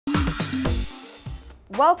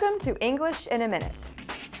Welcome to English in a Minute.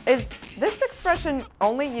 Is this expression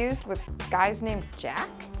only used with guys named Jack?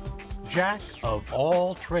 Jack of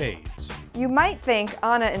all trades. You might think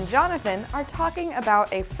Anna and Jonathan are talking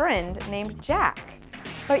about a friend named Jack,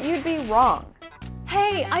 but you'd be wrong.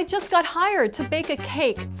 Hey, I just got hired to bake a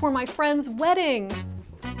cake for my friend's wedding.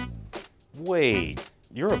 Wait,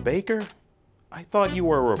 you're a baker? I thought you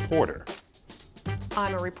were a reporter.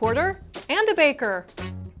 I'm a reporter and a baker.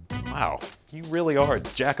 Wow, you really are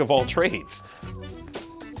Jack of all trades.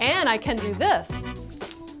 And I can do this.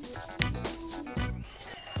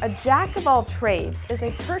 A jack of all trades is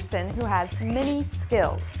a person who has many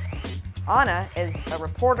skills. Anna is a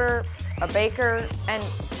reporter, a baker, and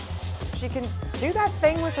she can do that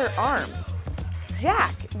thing with her arms.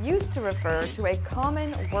 Jack used to refer to a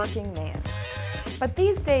common working man. But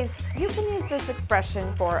these days, you can use this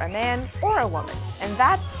expression for a man or a woman, and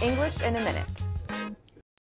that's English in a Minute.